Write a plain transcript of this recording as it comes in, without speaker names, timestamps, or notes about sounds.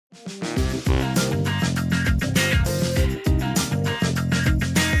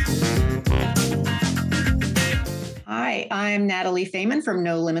Hi, I'm Natalie Fayman from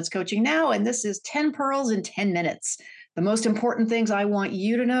No Limits Coaching Now, and this is 10 Pearls in 10 Minutes. The most important things I want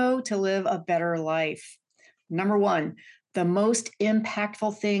you to know to live a better life. Number one, the most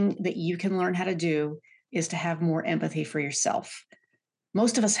impactful thing that you can learn how to do is to have more empathy for yourself.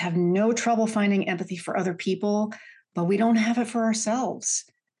 Most of us have no trouble finding empathy for other people, but we don't have it for ourselves.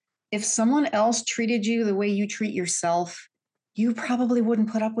 If someone else treated you the way you treat yourself, you probably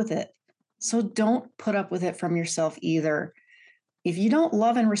wouldn't put up with it. So don't put up with it from yourself either. If you don't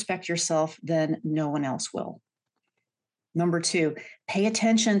love and respect yourself, then no one else will. Number two, pay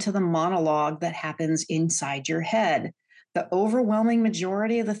attention to the monologue that happens inside your head. The overwhelming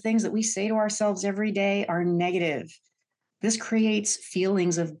majority of the things that we say to ourselves every day are negative. This creates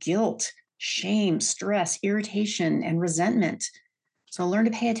feelings of guilt, shame, stress, irritation, and resentment. So learn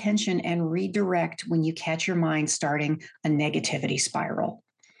to pay attention and redirect when you catch your mind starting a negativity spiral.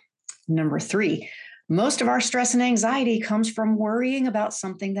 Number three, most of our stress and anxiety comes from worrying about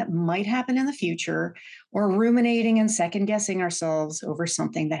something that might happen in the future or ruminating and second guessing ourselves over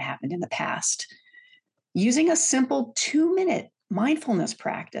something that happened in the past. Using a simple 2-minute mindfulness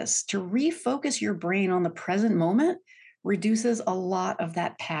practice to refocus your brain on the present moment reduces a lot of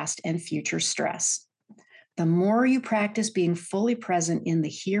that past and future stress. The more you practice being fully present in the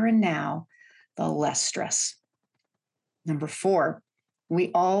here and now, the less stress. Number four,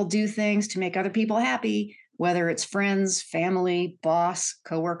 we all do things to make other people happy, whether it's friends, family, boss,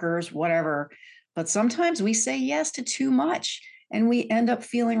 coworkers, whatever. But sometimes we say yes to too much, and we end up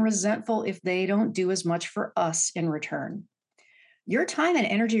feeling resentful if they don't do as much for us in return. Your time and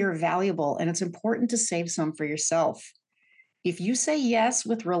energy are valuable, and it's important to save some for yourself. If you say yes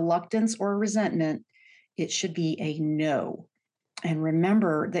with reluctance or resentment, it should be a no. And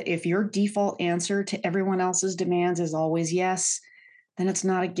remember that if your default answer to everyone else's demands is always yes, then it's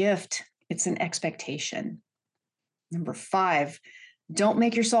not a gift, it's an expectation. Number five, don't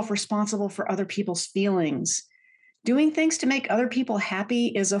make yourself responsible for other people's feelings. Doing things to make other people happy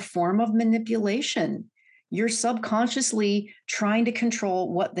is a form of manipulation. You're subconsciously trying to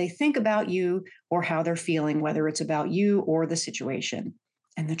control what they think about you or how they're feeling, whether it's about you or the situation.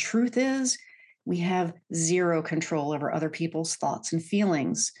 And the truth is, we have zero control over other people's thoughts and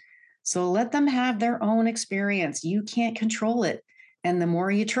feelings. So let them have their own experience. You can't control it. And the more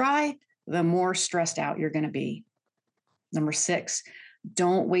you try, the more stressed out you're going to be. Number six,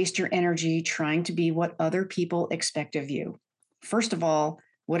 don't waste your energy trying to be what other people expect of you. First of all,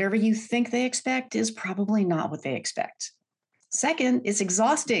 whatever you think they expect is probably not what they expect. Second, it's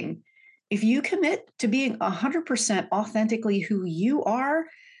exhausting. If you commit to being 100% authentically who you are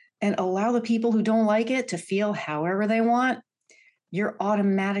and allow the people who don't like it to feel however they want, you're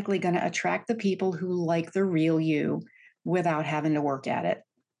automatically going to attract the people who like the real you without having to work at it.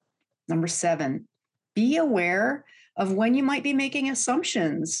 Number seven, be aware of when you might be making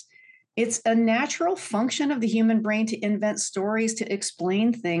assumptions. It's a natural function of the human brain to invent stories to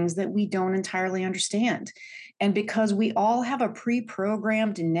explain things that we don't entirely understand. And because we all have a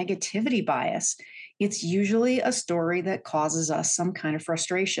pre-programmed negativity bias, it's usually a story that causes us some kind of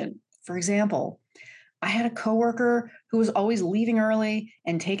frustration. For example, I had a coworker who was always leaving early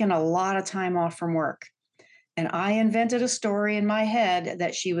and taking a lot of time off from work. And I invented a story in my head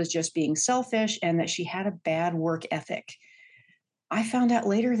that she was just being selfish and that she had a bad work ethic. I found out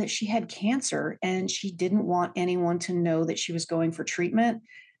later that she had cancer and she didn't want anyone to know that she was going for treatment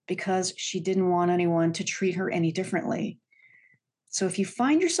because she didn't want anyone to treat her any differently. So if you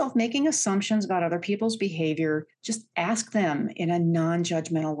find yourself making assumptions about other people's behavior, just ask them in a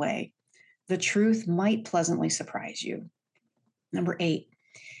non-judgmental way. The truth might pleasantly surprise you. Number eight,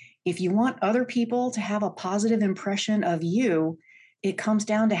 if you want other people to have a positive impression of you, it comes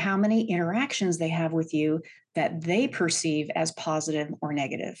down to how many interactions they have with you that they perceive as positive or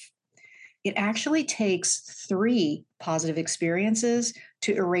negative. It actually takes 3 positive experiences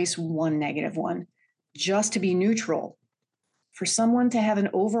to erase 1 negative one, just to be neutral. For someone to have an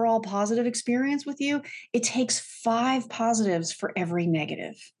overall positive experience with you, it takes 5 positives for every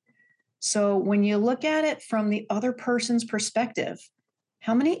negative. So when you look at it from the other person's perspective,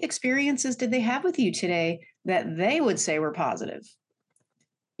 how many experiences did they have with you today that they would say were positive?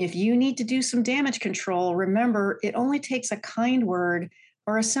 If you need to do some damage control, remember it only takes a kind word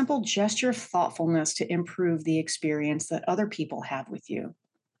or a simple gesture of thoughtfulness to improve the experience that other people have with you.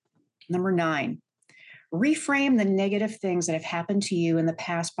 Number 9, reframe the negative things that have happened to you in the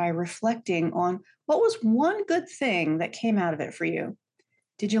past by reflecting on what was one good thing that came out of it for you.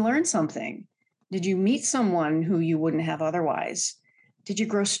 Did you learn something? Did you meet someone who you wouldn't have otherwise? Did you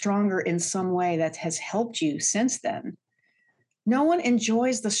grow stronger in some way that has helped you since then? No one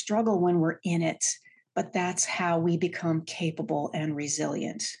enjoys the struggle when we're in it, but that's how we become capable and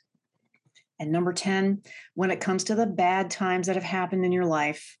resilient. And number 10, when it comes to the bad times that have happened in your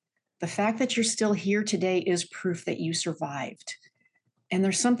life, the fact that you're still here today is proof that you survived. And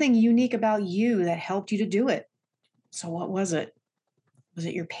there's something unique about you that helped you to do it. So, what was it? Was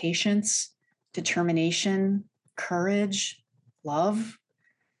it your patience, determination, courage, love?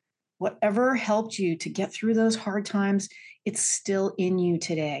 Whatever helped you to get through those hard times, it's still in you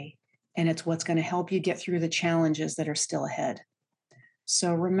today. And it's what's going to help you get through the challenges that are still ahead.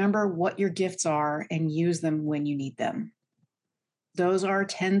 So remember what your gifts are and use them when you need them. Those are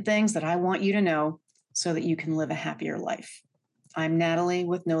 10 things that I want you to know so that you can live a happier life. I'm Natalie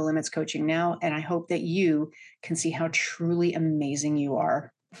with No Limits Coaching Now, and I hope that you can see how truly amazing you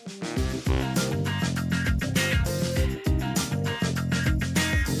are.